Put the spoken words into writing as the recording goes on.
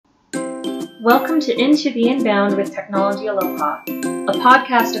Welcome to Into the Inbound with Technology Aloha, a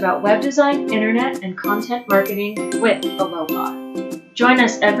podcast about web design, internet, and content marketing with Aloha. Join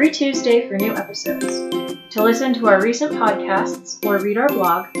us every Tuesday for new episodes. To listen to our recent podcasts or read our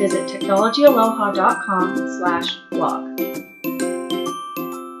blog, visit technologyaloha.com/blog.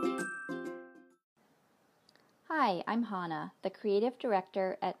 Hi, I'm Hana, the Creative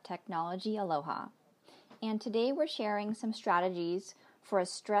Director at Technology Aloha, and today we're sharing some strategies for a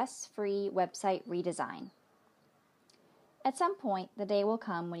stress-free website redesign. At some point, the day will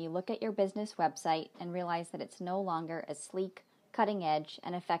come when you look at your business website and realize that it's no longer as sleek, cutting-edge,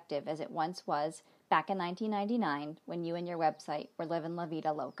 and effective as it once was back in 1999 when you and your website were living la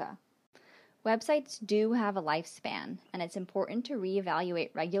vida loca. Websites do have a lifespan, and it's important to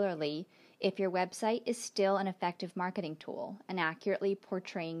reevaluate regularly if your website is still an effective marketing tool and accurately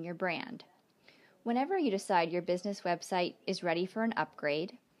portraying your brand. Whenever you decide your business website is ready for an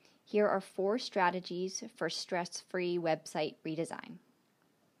upgrade, here are 4 strategies for stress-free website redesign.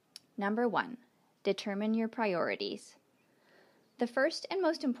 Number 1, determine your priorities. The first and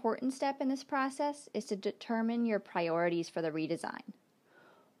most important step in this process is to determine your priorities for the redesign.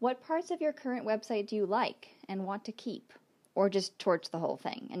 What parts of your current website do you like and want to keep, or just torch the whole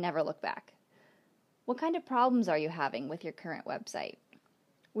thing and never look back? What kind of problems are you having with your current website?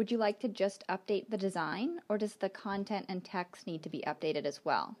 Would you like to just update the design, or does the content and text need to be updated as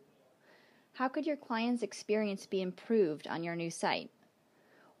well? How could your client's experience be improved on your new site?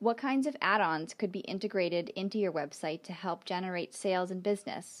 What kinds of add-ons could be integrated into your website to help generate sales and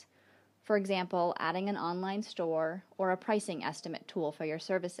business? For example, adding an online store or a pricing estimate tool for your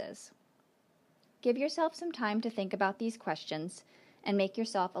services. Give yourself some time to think about these questions and make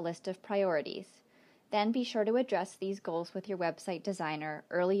yourself a list of priorities. Then be sure to address these goals with your website designer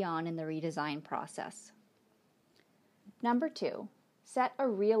early on in the redesign process. Number 2, set a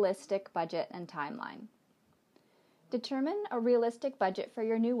realistic budget and timeline. Determine a realistic budget for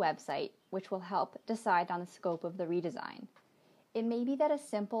your new website, which will help decide on the scope of the redesign. It may be that a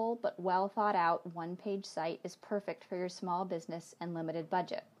simple but well thought out one-page site is perfect for your small business and limited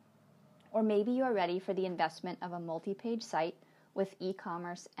budget. Or maybe you are ready for the investment of a multi-page site with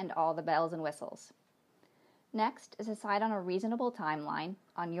e-commerce and all the bells and whistles. Next is decide on a reasonable timeline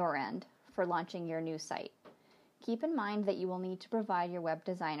on your end for launching your new site. Keep in mind that you will need to provide your web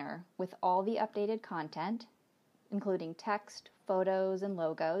designer with all the updated content, including text, photos, and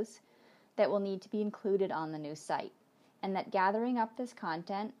logos, that will need to be included on the new site, and that gathering up this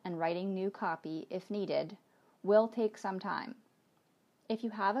content and writing new copy, if needed, will take some time. If you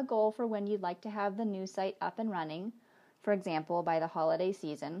have a goal for when you'd like to have the new site up and running, for example, by the holiday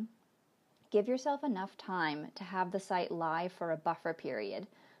season, give yourself enough time to have the site live for a buffer period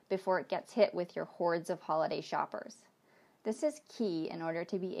before it gets hit with your hordes of holiday shoppers. This is key in order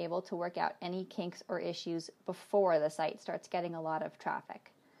to be able to work out any kinks or issues before the site starts getting a lot of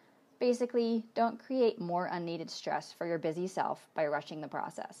traffic. Basically, don't create more unneeded stress for your busy self by rushing the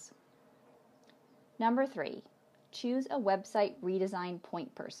process. Number 3, choose a website redesign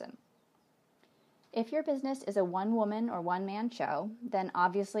point person. If your business is a one-woman or one-man show, then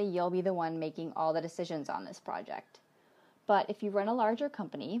obviously you'll be the one making all the decisions on this project. But if you run a larger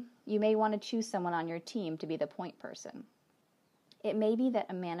company, you may want to choose someone on your team to be the point person. It may be that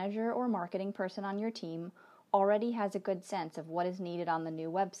a manager or marketing person on your team already has a good sense of what is needed on the new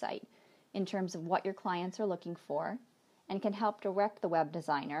website in terms of what your clients are looking for and can help direct the web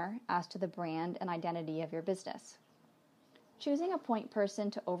designer as to the brand and identity of your business. Choosing a point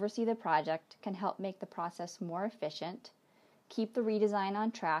person to oversee the project can help make the process more efficient, keep the redesign on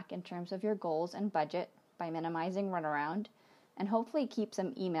track in terms of your goals and budget by minimizing runaround, and hopefully keep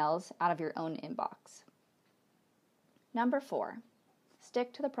some emails out of your own inbox. Number 4,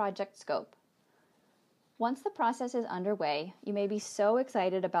 stick to the project scope. Once the process is underway, you may be so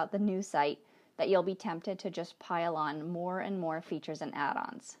excited about the new site that you'll be tempted to just pile on more and more features and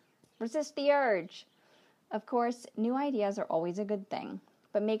add-ons. Resist the urge! Of course, new ideas are always a good thing,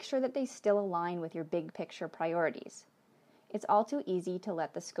 but make sure that they still align with your big picture priorities. It's all too easy to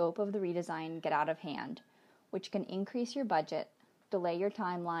let the scope of the redesign get out of hand, which can increase your budget, delay your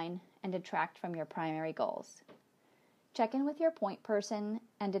timeline, and detract from your primary goals. Check in with your point person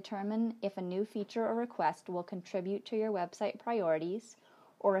and determine if a new feature or request will contribute to your website priorities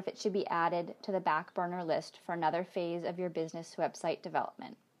or if it should be added to the back burner list for another phase of your business website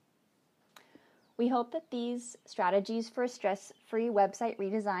development. We hope that these strategies for a stress-free website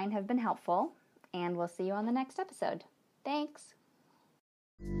redesign have been helpful, and we'll see you on the next episode. Thanks!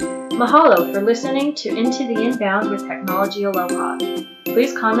 Mahalo for listening to Into the Inbound with Technology Aloha.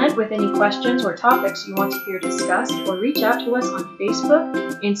 Please comment with any questions or topics you want to hear discussed, or reach out to us on Facebook,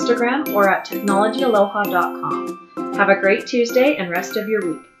 Instagram, or at technologyaloha.com. Have a great Tuesday and rest of your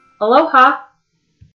week. Aloha!